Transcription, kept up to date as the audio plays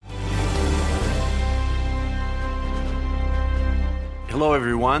Hello,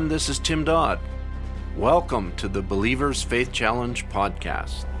 everyone. This is Tim Dodd. Welcome to the Believers Faith Challenge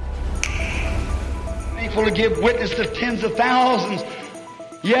podcast. Faithful to give witness to tens of thousands,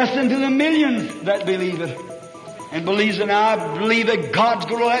 yes, and to the millions that believe it. And believes it, and I believe that God's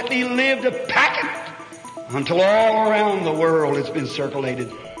going to let me live to pack it until all around the world it's been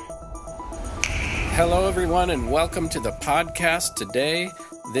circulated. Hello, everyone, and welcome to the podcast today.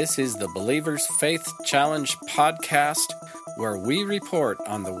 This is the Believers Faith Challenge podcast, where we report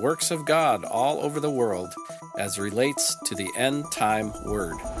on the works of God all over the world as relates to the end time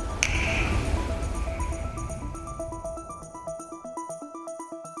word.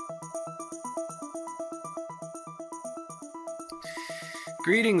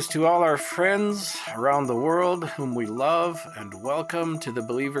 Greetings to all our friends around the world whom we love, and welcome to the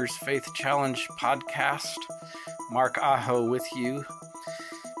Believers Faith Challenge podcast. Mark Aho with you.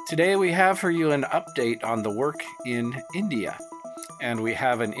 Today we have for you an update on the work in India, and we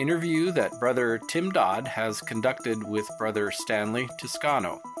have an interview that Brother Tim Dodd has conducted with Brother Stanley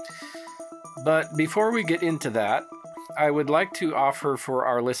Toscano. But before we get into that, I would like to offer for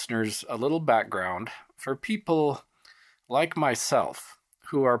our listeners a little background for people like myself,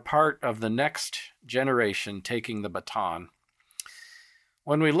 who are part of the next generation taking the baton.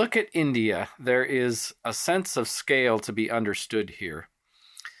 When we look at India, there is a sense of scale to be understood here.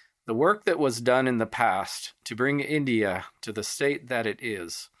 The work that was done in the past to bring India to the state that it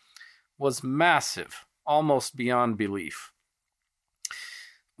is was massive, almost beyond belief.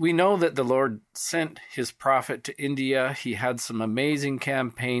 We know that the Lord sent his prophet to India. He had some amazing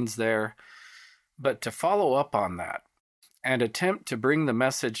campaigns there, but to follow up on that, and attempt to bring the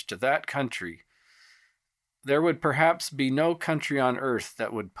message to that country, there would perhaps be no country on earth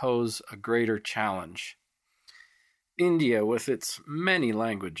that would pose a greater challenge. India, with its many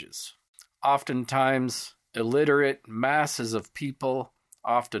languages, oftentimes illiterate masses of people,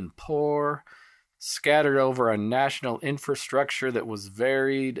 often poor, scattered over a national infrastructure that was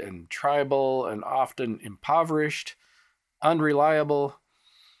varied and tribal and often impoverished, unreliable.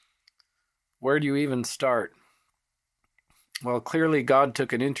 Where do you even start? Well, clearly God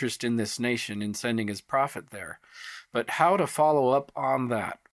took an interest in this nation in sending his prophet there. But how to follow up on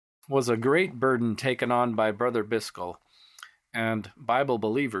that was a great burden taken on by Brother Biscoe and Bible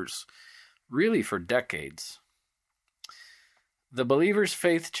believers, really for decades. The Believers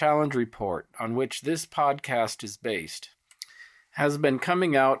Faith Challenge report, on which this podcast is based, has been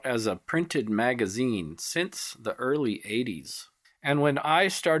coming out as a printed magazine since the early 80s. And when I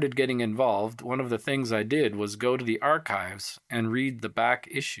started getting involved, one of the things I did was go to the archives and read the back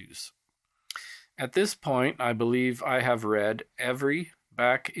issues. At this point, I believe I have read every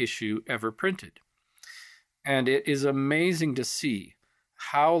back issue ever printed. And it is amazing to see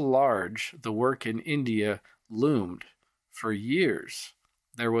how large the work in India loomed. For years,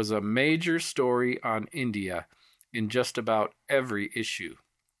 there was a major story on India in just about every issue.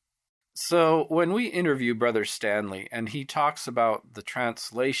 So when we interview Brother Stanley, and he talks about the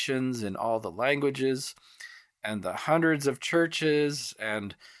translations in all the languages and the hundreds of churches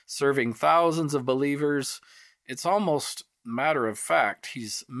and serving thousands of believers, it's almost matter of fact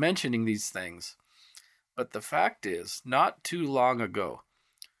he's mentioning these things. But the fact is, not too long ago,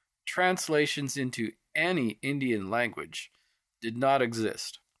 translations into any Indian language did not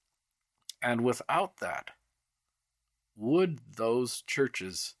exist. And without that, would those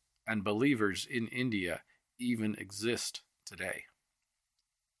churches and believers in India even exist today?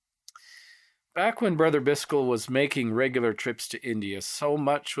 Back when Brother Biscoe was making regular trips to India, so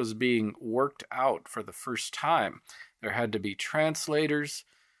much was being worked out for the first time. There had to be translators,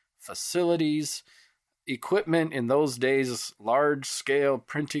 facilities, equipment. In those days, large-scale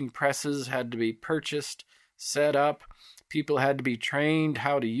printing presses had to be purchased, set up. People had to be trained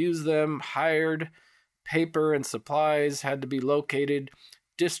how to use them, hired. Paper and supplies had to be located.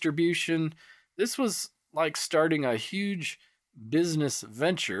 Distribution. This was like starting a huge business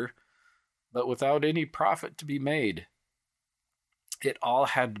venture, but without any profit to be made. It all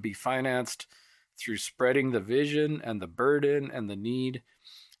had to be financed through spreading the vision and the burden and the need,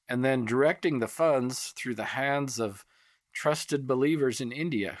 and then directing the funds through the hands of trusted believers in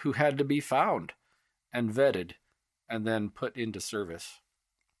India who had to be found and vetted and then put into service.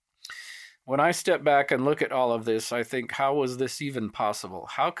 When I step back and look at all of this, I think, how was this even possible?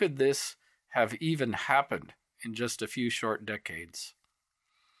 How could this have even happened in just a few short decades?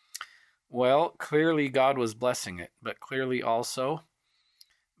 Well, clearly God was blessing it, but clearly also,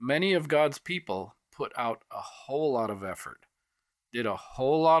 many of God's people put out a whole lot of effort, did a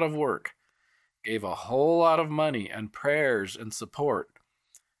whole lot of work, gave a whole lot of money and prayers and support,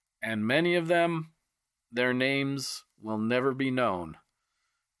 and many of them, their names will never be known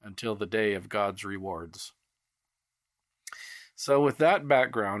until the day of God's rewards. So with that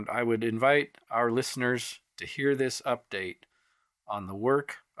background, I would invite our listeners to hear this update on the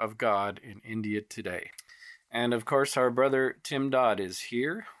work of God in India today. And of course, our brother Tim Dodd is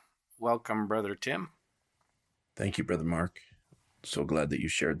here. Welcome, Brother Tim. Thank you, Brother Mark. So glad that you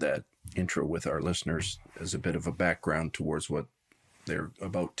shared that intro with our listeners as a bit of a background towards what they're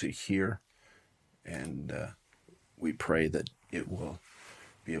about to hear. And we pray that it will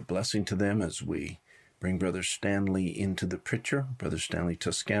be a blessing to them as we bring Brother Stanley into the picture, Brother Stanley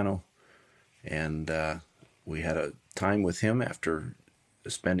Toscano. And we had a time with him after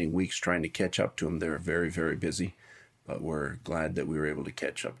spending weeks trying to catch up to him. They're very, very busy, but we're glad that we were able to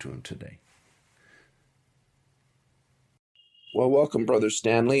catch up to him today. Well, welcome, Brother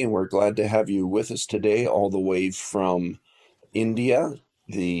Stanley, and we're glad to have you with us today, all the way from India,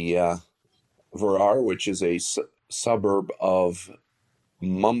 the Virar, which is a suburb of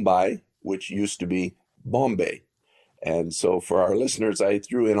Mumbai, which used to be Bombay. And so for our listeners, I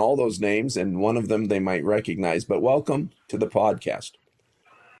threw in all those names, and one of them they might recognize. But welcome to the podcast.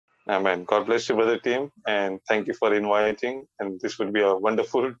 Amen. God bless you, Brother Tim, and thank you for inviting. And this would be a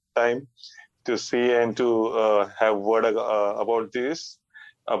wonderful time to see and to have word about this,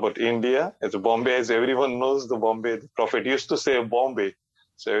 about India. As Bombay, as everyone knows, the Bombay, the prophet used to say Bombay.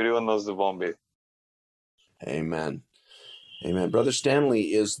 So everyone knows the Bombay. Amen. Amen. Brother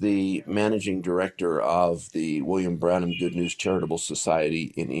Stanley is the managing director of the William Branham Good News Charitable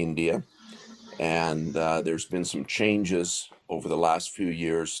Society in India. And there's been some changes over the last few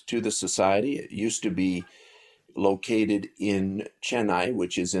years to the society. It used to be located in Chennai,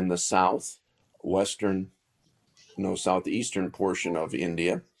 which is in the southeastern portion of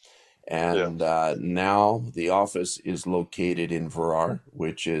India. And now the office is located in Virar,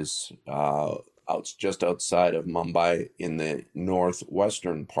 which is just outside of Mumbai in the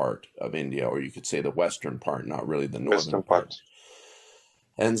northwestern part of India, or you could say the western part, not really the northern part.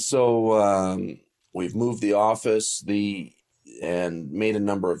 And so we've moved the office and made a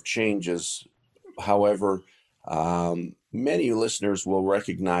number of changes. However, many listeners will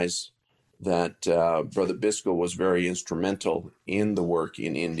recognize that Brother Biscoe was very instrumental in the work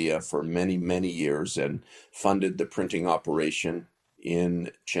in India for many, many years and funded the printing operation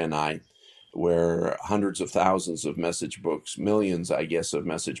in Chennai, where hundreds of thousands of message books, millions, I guess, of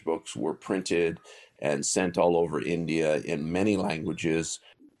message books were printed and sent all over India in many languages.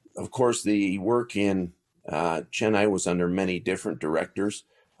 Of course, the work in Chennai was under many different directors.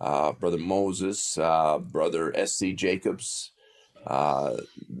 Brother Moses, Brother S.C. Jacobs.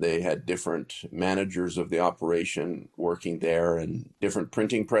 They had different managers of the operation working there and different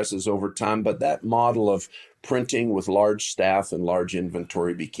printing presses over time. But that model of printing with large staff and large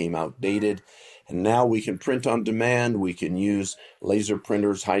inventory became outdated. And now we can print on demand. We can use laser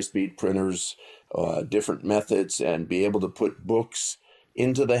printers, high-speed printers, different methods, and be able to put books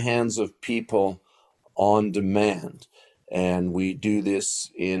into the hands of people on demand. And we do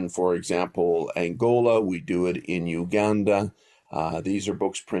this in, for example, Angola. We do it in Uganda. These are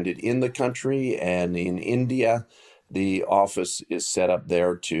books printed in the country, and in India, the office is set up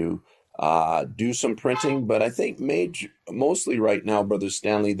there to do some printing. But I think mostly right now, Brother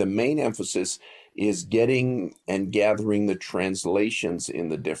Stanley, the main emphasis is getting and gathering the translations in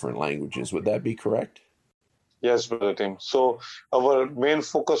the different languages. Would that be correct? Yes, Brother Tim. So our main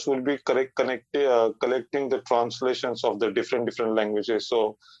focus will be collecting the translations of the different languages.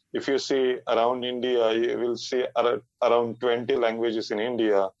 So if you see around India, you will see around 20 languages in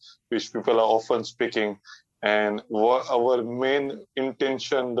India, which people are often speaking. And our main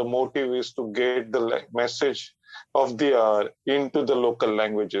intention, the motive is to get the message of the hour into the local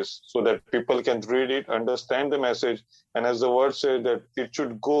languages so that people can read it, understand the message. And as the word says, that it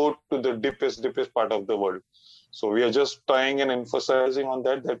should go to the deepest part of the world. So we are just trying and emphasizing on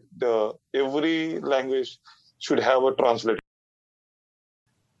that every language should have a translator.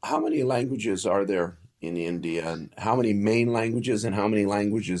 How many languages are there in India, and how many main languages and how many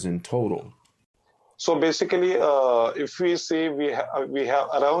languages in total? So basically, if we say we have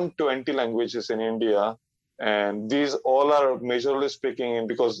around 20 languages in India, and these all are majorly speaking,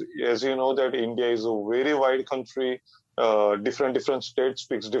 because as you know that India is a very wide country. Different states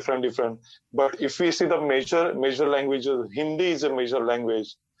speaks different. But if we see the major languages, Hindi is a major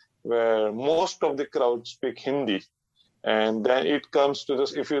language where most of the crowd speak Hindi. And then it comes to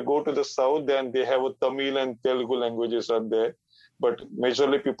this, if you go to the south, then they have a Tamil and Telugu languages are there. But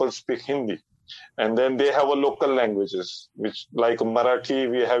majorly people speak Hindi. And then they have a local languages, which like Marathi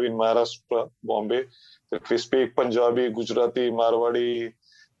we have in Maharashtra, Bombay. That we speak Punjabi, Gujarati, Marwadi,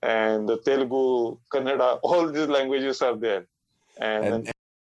 and the Telugu, Kannada, all these languages are there. And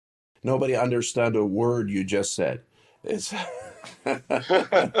Nobody understood a word you just said. It's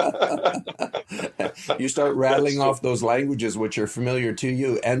you start rattling off those languages which are familiar to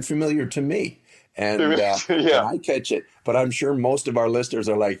you and familiar to me, and Yeah. I catch it. But I'm sure most of our listeners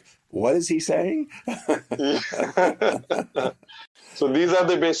are like, "What is he saying?" So these are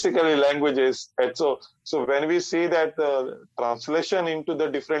the basically languages. And so when we see that translation into the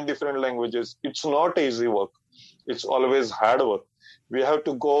different languages, it's not easy work. It's always hard work. We have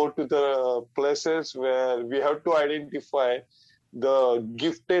to go to the places where we have to identify the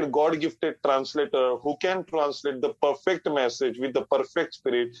gifted, God-gifted translator who can translate the perfect message with the perfect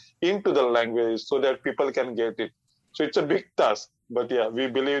spirit into the language so that people can get it. So it's a big task, but yeah, we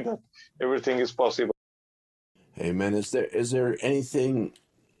believe that everything is possible. Amen. Is there anything?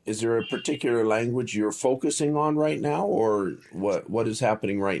 Is there a particular language you're focusing on right now, or what is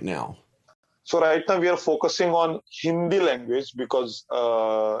happening right now? So right now we are focusing on Hindi language because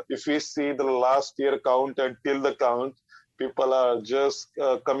if we see the last year count and till the count, people are just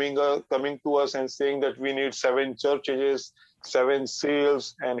coming to us and saying that we need 7 churches, 7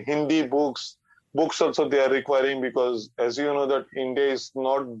 seals, and Hindi books. Books also they are requiring because, as you know, that India is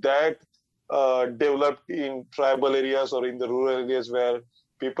not that developed in tribal areas or in the rural areas where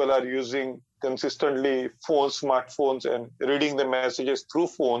people are using consistently phones, smartphones, and reading the messages through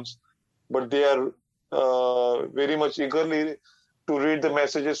phones. But they are very much eagerly to read the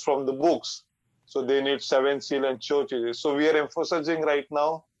messages from the books. So they need 7 seal and churches. So we are emphasizing right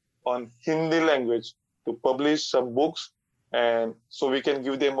now on Hindi language to publish some books, and so we can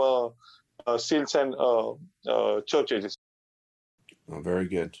give them seals and churches. Oh, very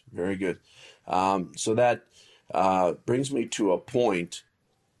good, very good. So that brings me to a point.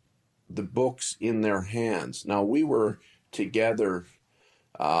 The books in their hands. Now we were together.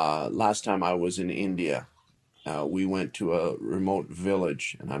 Last time I was in India, we went to a remote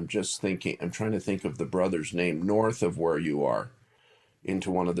village, and I'm trying to think of the brother's name, north of where you are,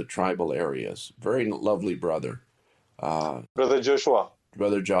 into one of the tribal areas. Very lovely brother. Brother Joshua.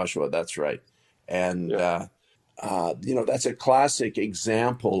 Brother Joshua, that's right. And, that's a classic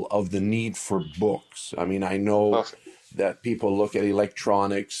example of the need for books. I mean, I know that people look at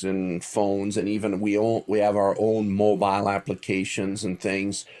electronics and phones, and even we have our own mobile applications and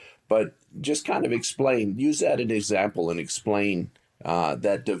things, but just kind of use that as an example and explain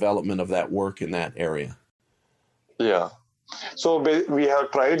that development of that work in that area. Yeah. So we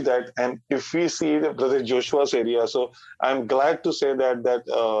have tried that, and if we see the Brother Joshua's area, so I'm glad to say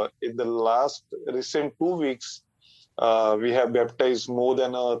that in the last recent 2 weeks, we have baptized more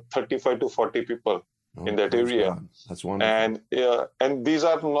than 35 to 40 people in that area. God. That's wonderful. And these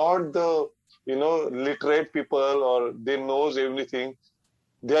are not the literate people or they knows everything.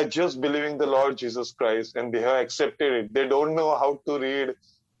 They are just believing the Lord Jesus Christ and they have accepted it. They don't know how to read.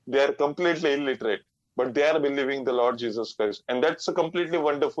 They are completely illiterate, but they are believing the Lord Jesus Christ, and that's a completely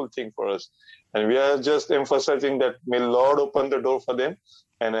wonderful thing for us. And we are just emphasizing that may Lord open the door for them.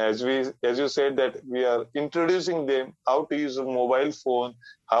 And as you said, that we are introducing them how to use a mobile phone,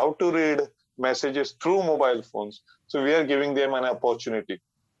 how to read messages through mobile phones. So we are giving them an opportunity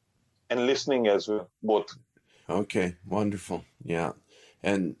and listening as well, both. Okay, wonderful. Yeah.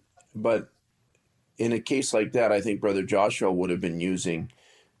 But in a case like that, I think Brother Joshua would have been using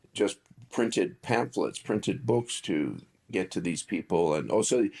just printed pamphlets, printed books to get to these people. And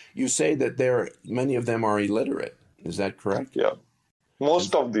also you say that many of them are illiterate. Is that correct? Yeah.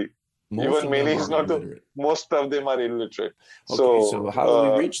 Most of them are illiterate. Most of them are illiterate. Okay, so how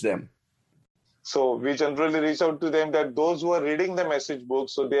do we reach them? So we generally reach out to them that those who are reading the message book,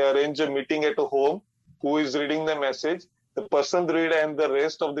 so they arrange a meeting at a home, who is reading the message, the person read and the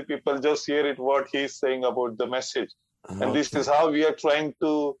rest of the people just hear it, what he is saying about the message. Okay. And this is how we are trying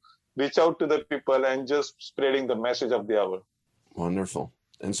to reach out to the people and just spreading the message of the hour. Wonderful.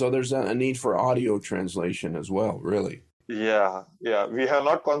 And so there's a need for audio translation as well, really. Yeah. We have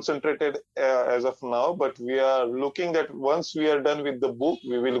not concentrated as of now, but we are looking that once we are done with the book,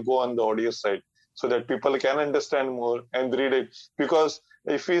 we will go on the audio side so that people can understand more and read it. Because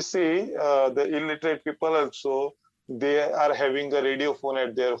if we see the illiterate people also, they are having a radio phone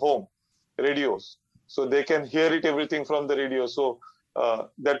at their home, radios. So they can hear it, everything from the radio. So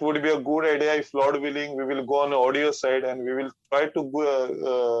that would be a good idea. If Lord willing, we will go on the audio side and we will try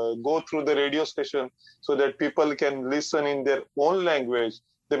to go through the radio station so that people can listen in their own language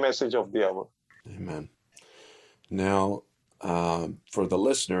the message of the hour. Amen. Now, for the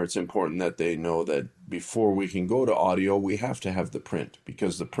listener, it's important that they know that before we can go to audio, we have to have the print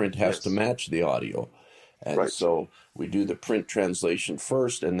because the print has to match the audio. And so we do the print translation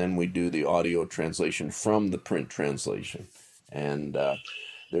first, and then we do the audio translation from the print translation. And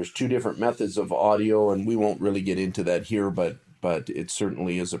there's two different methods of audio, and we won't really get into that here, but it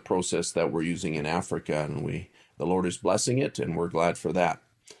certainly is a process that we're using in Africa, and the Lord is blessing it, and we're glad for that.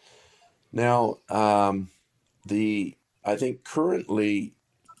 Now, I think currently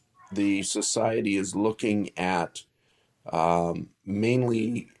the society is looking at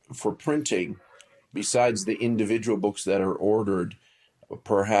mainly for printing, besides the individual books that are ordered,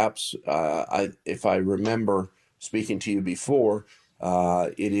 perhaps, if I remember speaking to you before,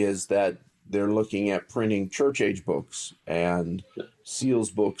 it is that they're looking at printing church age books and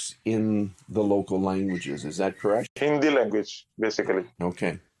seals books in the local languages. Is that correct? Hindi language, basically.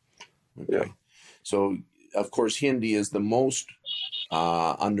 Okay. Yeah. So, of course, Hindi is the most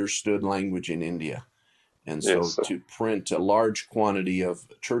understood language in India. And so Yes, to print a large quantity of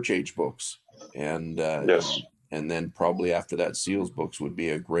church age books and yes. and then probably after that seals books would be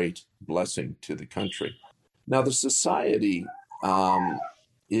a great blessing to the country. Now, the society, it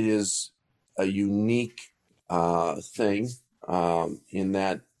is a unique thing in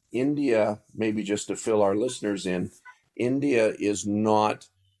that India, maybe just to fill our listeners in, India is not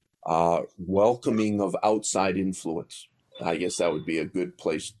welcoming of outside influence. I guess that would be a good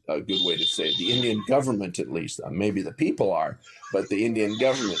way to say it. The Indian government, at least, maybe the people are, but the Indian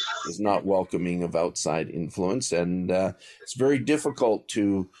government is not welcoming of outside influence, and it's very difficult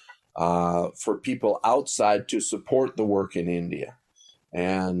for people outside to support the work in India.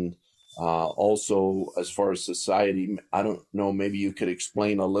 And also, as far as society, I don't know, maybe you could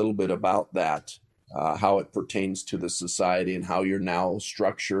explain a little bit about that, how it pertains to the society and how you're now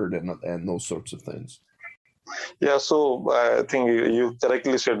structured and those sorts of things. Yeah, so I think you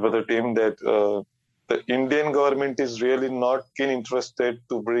correctly said, Brother Tim, that the Indian government is really not interested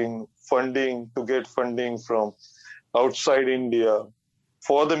to get funding from outside India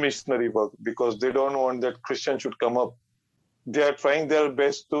for the missionary work, because they don't want that Christians should come up. They are trying their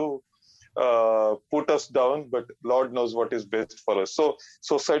best to put us down, but Lord knows what is best for us. So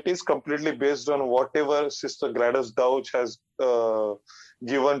society is completely based on whatever Sister Gladys Douch has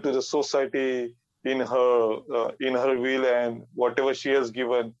given to the society in her will, and whatever she has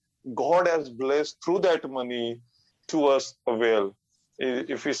given, God has blessed through that money to us well.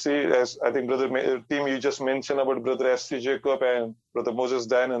 If we see, as I think Brother Tim, you just mentioned about Brother S.C. Jacob and Brother Moses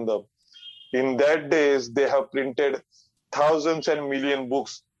Dayananda, in that days they have printed thousands and million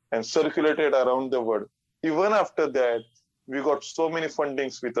books and circulated around the world. Even after that, we got so many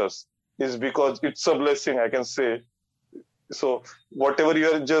fundings with us. Is because it's a blessing, I can say. So whatever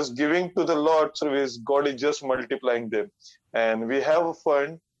you are just giving to the Lord service, God is just multiplying them. And we have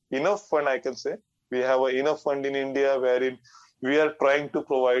enough fund, I can say. We have enough fund in India wherein we are trying to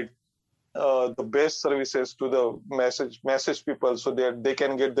provide the best services to the message people, so that they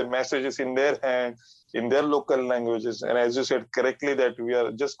can get the messages in their hand, in their local languages. And as you said correctly, that we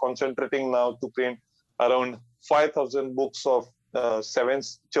are just concentrating now to print around 5,000 books of 7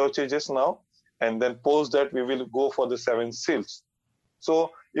 church ages now. And then post that, we will go for the 7 seals.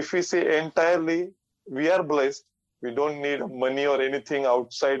 So if we say entirely, we are blessed. We don't need money or anything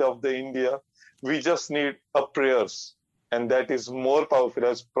outside of the India. We just need a prayers. And that is more powerful.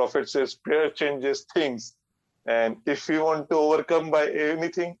 As Prophet says, prayer changes things. And if we want to overcome by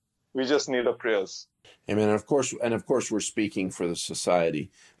anything, we just need a prayers. Amen. And of course, we're speaking for the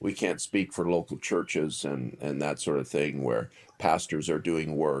society. We can't speak for local churches and that sort of thing, where pastors are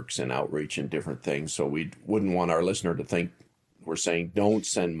doing works and outreach and different things. So we wouldn't want our listener to think we're saying don't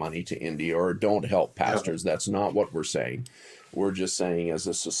send money to India or don't help pastors. Yeah. That's not what we're saying. We're just saying as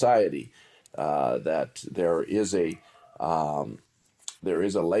a society that there is a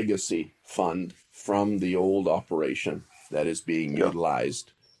legacy fund from the old operation that is being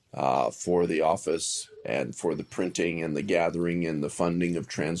utilized for the office and for the printing and the gathering and the funding of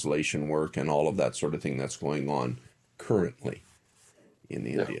translation work and all of that sort of thing that's going on currently in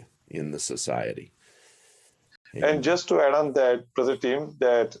India, in the society. And just to add on that, Brother Tim,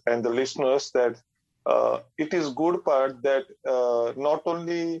 that and the listeners, that it is good part that not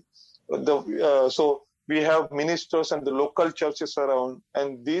only so we have ministers and the local churches around,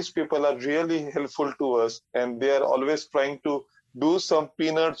 and these people are really helpful to us, and they are always trying to do some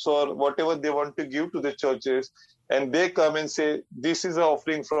peanuts or whatever they want to give to the churches, and they come and say, this is an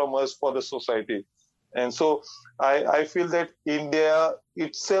offering from us for the society. And so I feel that India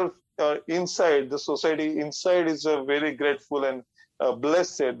itself, inside the society, inside is very grateful and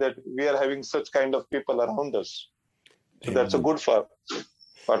blessed that we are having such kind of people around us. So that's a good part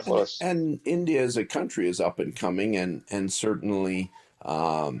for us. And India as a country is up and coming, and certainly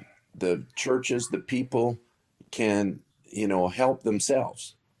the churches, the people can, help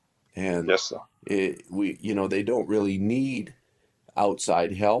themselves. And yes, sir. they don't really need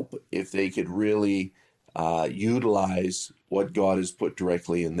outside help if they could really utilize what God has put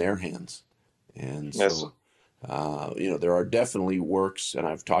directly in their hands. And Yes. so, there are definitely works, and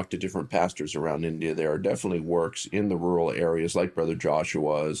I've talked to different pastors around India. There are definitely works in the rural areas, like Brother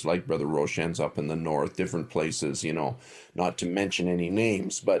Joshua's, like Brother Roshan's up in the north, different places, not to mention any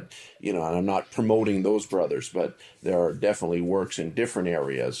names, but, and I'm not promoting those brothers, but there are definitely works in different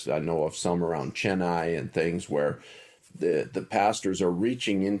areas. I know of some around Chennai and things where the pastors are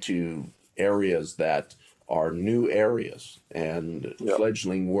reaching into areas that are new areas and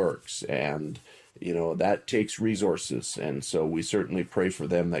fledgling works, and that takes resources. And so we certainly pray for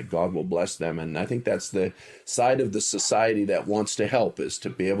them that God will bless them. And I think that's the side of the society that wants to help, is to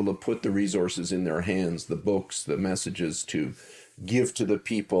be able to put the resources in their hands, the books, the messages, to give to the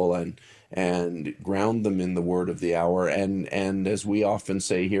people and ground them in the word of the hour. And as we often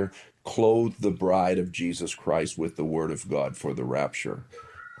say here, clothe the bride of Jesus Christ with the word of God for the rapture.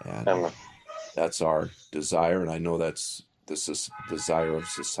 And Amen. that's our desire, and I know that's the desire of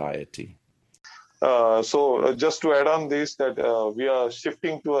society. So just to add on this, that we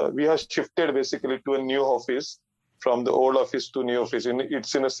have shifted basically to a new office from the old office to new office.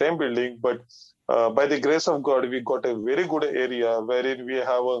 It's in the same building, but by the grace of God, we got a very good area wherein we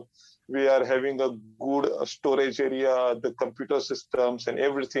are having a good storage area, the computer systems and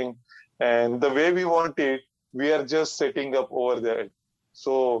everything. And the way we want it, we are just setting up over there.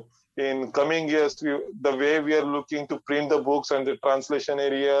 So in coming years, the way we are looking to print the books and the translation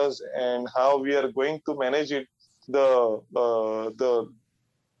areas and how we are going to manage it, the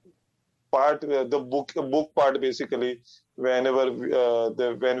book part basically, whenever we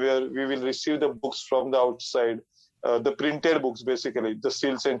will receive the books from the outside, the printed books basically, the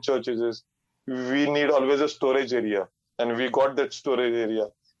seals and churches, we need always a storage area, and we got that storage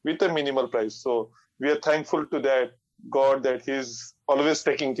area with a minimal price. So we are thankful to that God that He's always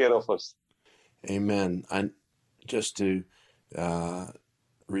taking care of us. Amen. And just to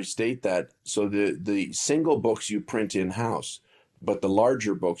restate that, so the single books you print in-house, but the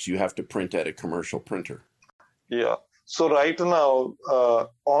larger books you have to print at a commercial printer. Yeah. So right now,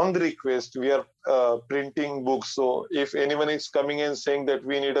 on the request, we are printing books. So if anyone is coming and saying that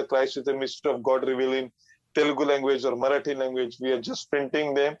we need a Christ is the mystery of God revealed in Telugu language or Marathi language, we are just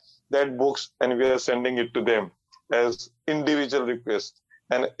printing that books, and we are sending it to them as individual request.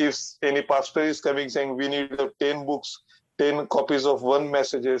 And if any pastor is coming saying we need 10 books, 10 copies of one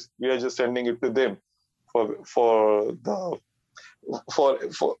messages, we are just sending it to them for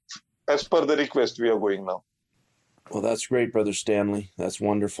as per the request we are going now. Well, that's great, Brother Stanley. That's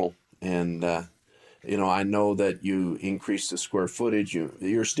wonderful. And I know that you increased the square footage.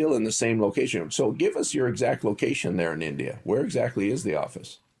 You're still in the same location. So give us your exact location there in India. Where exactly is the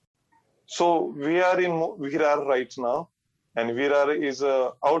office? So we are in Virar right now, and Virar is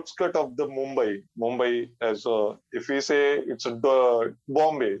a outskirt of the Mumbai. Mumbai, if we say it's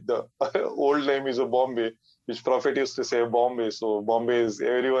Bombay, the old name is a Bombay, which Prophet used to say Bombay. So Bombay is,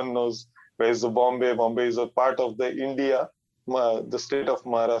 everyone knows where is the Bombay. Bombay is a part of the India, the state of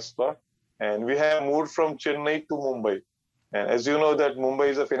Maharashtra. And we have moved from Chennai to Mumbai. And as you know that Mumbai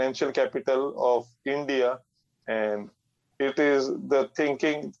is a financial capital of India, and it is the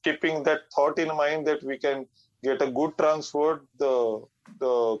thinking, keeping that thought in mind that we can get a good transport, the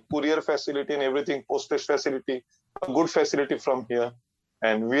courier facility and everything, postage facility, a good facility from here.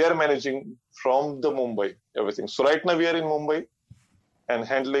 And we are managing from the Mumbai, everything. So right now we are in Mumbai and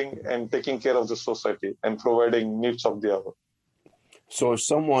handling and taking care of the society and providing needs of the hour. So if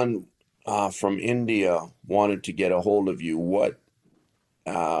someone from India wanted to get a hold of you, what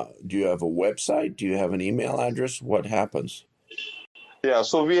do you have a website? Do you have an email address? What happens? Yeah,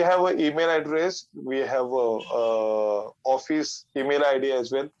 so we have an email address. We have a office email ID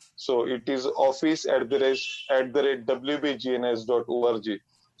as well. So it is office@wbgns.org.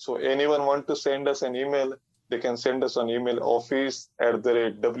 So anyone want to send us an email, they can send us an email,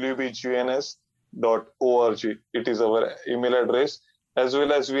 office@wbgns.org. It is our email address. As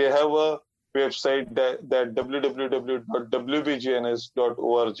well as we have a website that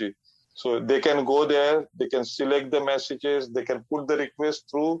www.wbgns.org. So they can go there, they can select the messages, they can put the request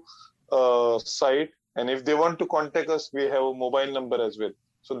through site. And if they want to contact us, we have a mobile number as well.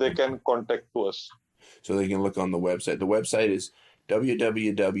 So they can contact to us. So they can look on the website. The website is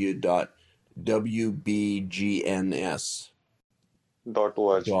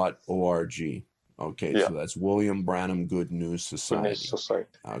www.wbgns.org. Okay, yeah. So that's William Branham Good News Society. Okay.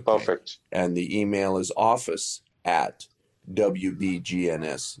 Perfect. And the email is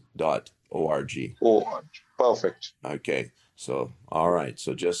office@wbgns.org. Oh, perfect. Okay, so all right.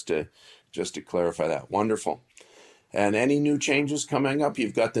 So just to clarify that, wonderful. And any new changes coming up?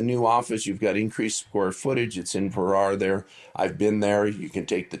 You've got the new office. You've got increased square footage. It's in Virar there. I've been there. You can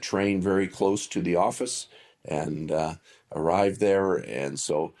take the train very close to the office and arrive there. And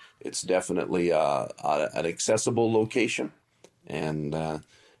so it's definitely an accessible location. And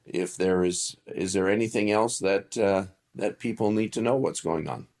if there is there anything else that people need to know what's going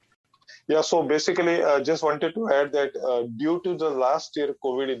on? Yeah, so basically, I just wanted to add that due to the last year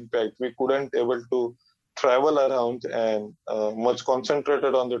COVID impact, we couldn't able to travel around and much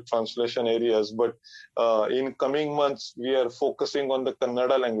concentrated on the translation areas. But in coming months, we are focusing on the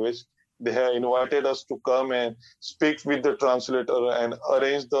Kannada language. They have invited us to come and speak with the translator and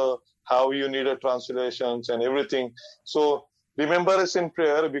arrange how you need a translations and everything. So remember us in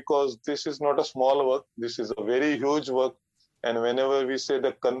prayer, because this is not a small work. This is a very huge work. And whenever we say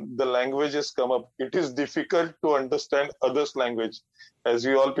the languages come up, it is difficult to understand others' language. As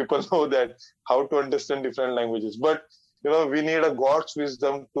you all people know that how to understand different languages. But, we need a God's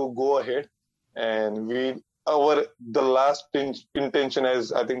wisdom to go ahead. And the last intention,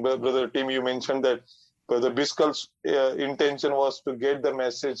 as I think Brother Tim, you mentioned that Brother Biscull's intention was to get the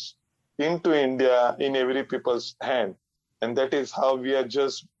message into India in every people's hand. And that is how we are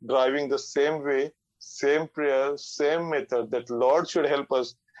just driving the same way, same prayer, same method, that Lord should help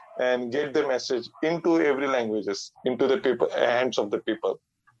us and get the message into every languages, into the hands of the people.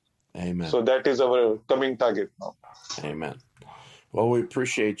 Amen. So that is our coming target now. Amen. Well, we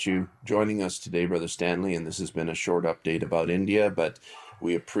appreciate you joining us today, Brother Stanley, and this has been a short update about India, but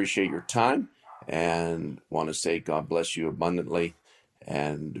we appreciate your time and want to say God bless you abundantly,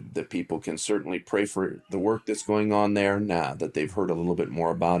 and the people can certainly pray for the work that's going on there now that they've heard a little bit more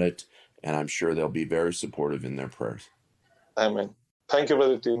about it. And I'm sure they'll be very supportive in their prayers. Amen. Thank you,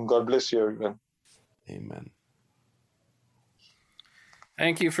 Brother Tim. God bless you, everyone. Amen.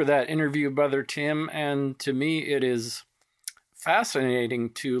 Thank you for that interview, Brother Tim. And to me, it is fascinating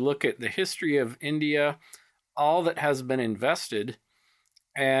to look at the history of India, all that has been invested.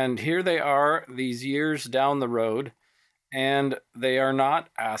 And here they are, these years down the road, and they are not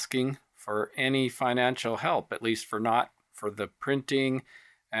asking for any financial help, at least not for the printing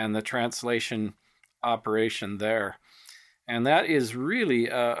and the translation operation there. And that is really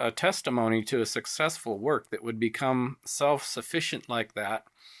a testimony to a successful work that would become self-sufficient like that.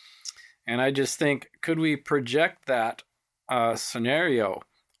 And I just think, could we project that scenario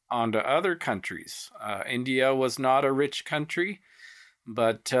onto other countries? India was not a rich country,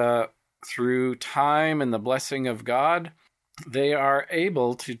 but through time and the blessing of God, they are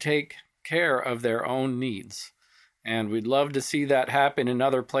able to take care of their own needs. And we'd love to see that happen in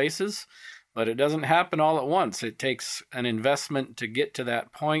other places, but it doesn't happen all at once. It takes an investment to get to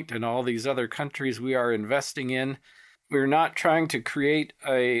that point, and all these other countries we are investing in. We're not trying to create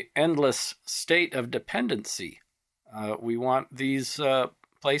an endless state of dependency. We want these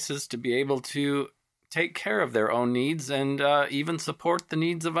places to be able to take care of their own needs and even support the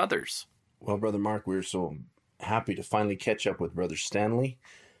needs of others. Well, Brother Mark, we're so happy to finally catch up with Brother Stanley.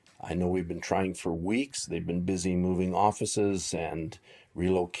 I know we've been trying for weeks. They've been busy moving offices and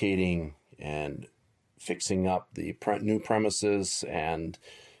relocating and fixing up the new premises and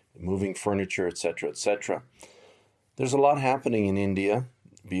moving furniture, etc., etc. There's a lot happening in India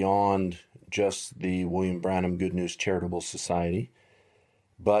beyond just the William Branham Good News Charitable Society,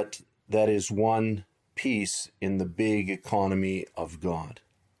 but that is one piece in the big economy of God.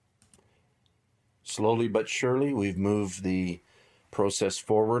 Slowly but surely, we've moved the process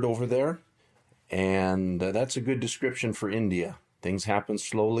forward over there, and that's a good description for India. Things happen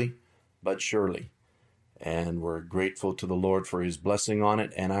slowly but surely, and we're grateful to the Lord for his blessing on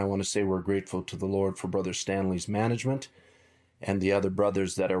it. And I want to say we're grateful to the Lord for Brother Stanley's management and the other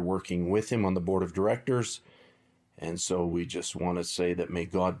brothers that are working with him on the board of directors. And so we just want to say that may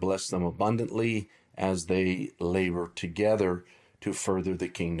God bless them abundantly as they labor together to further the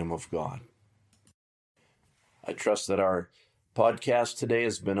kingdom of God. I trust that our podcast today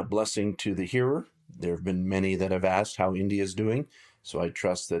has been a blessing to the hearer. There have been many that have asked how India is doing, so I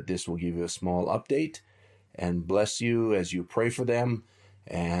trust that this will give you a small update and bless you as you pray for them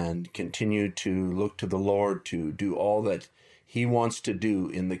and continue to look to the Lord to do all that he wants to do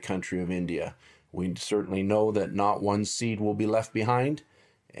in the country of India. We certainly know that not one seed will be left behind,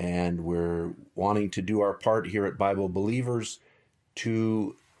 and we're wanting to do our part here at Bible Believers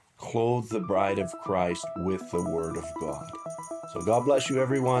to clothe the bride of Christ with the Word of God. So God bless you,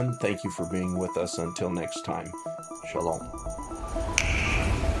 everyone. Thank you for being with us. Until next time, Shalom.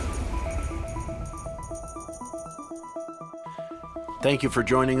 Thank you for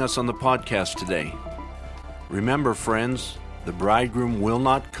joining us on the podcast today. Remember, friends, the bridegroom will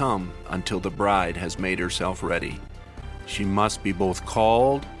not come until the bride has made herself ready. she must be both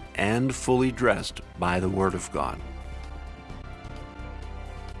called and fully dressed by the Word of God.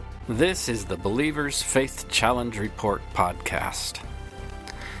 This is the Believer's Faith Challenge Report podcast.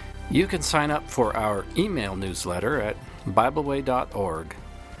 You can sign up for our email newsletter at BibleWay.org.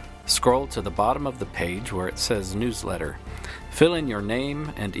 Scroll to the bottom of the page where it says Newsletter. Fill in your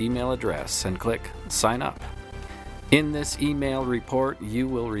name and email address and click Sign Up. In this email report, you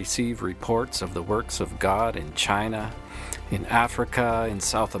will receive reports of the works of God in China, in Africa, in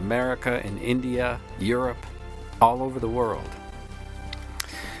South America, in India, Europe, all over the world.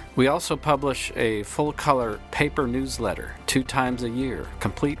 We also publish a full-color paper newsletter 2 times a year,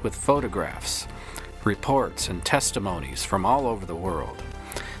 complete with photographs, reports, and testimonies from all over the world.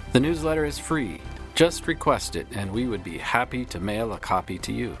 The newsletter is free. Just request it, and we would be happy to mail a copy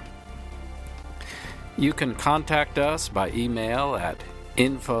to you. You can contact us by email at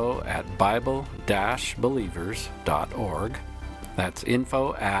info@bible-believers.org. That's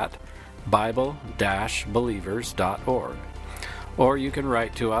info@bible-believers.org. Or you can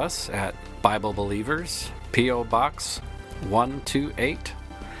write to us at Bible Believers, P.O. Box 128,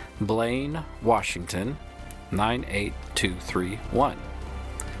 Blaine, Washington, 98231.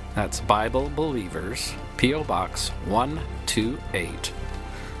 That's Bible Believers, P.O. Box 128,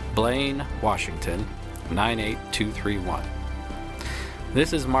 Blaine, Washington, 98231.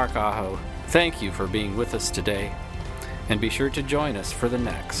 This is Mark Aho. Thank you for being with us today, and be sure to join us for the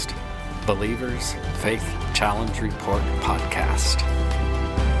next Believer's Faith Challenge Report podcast.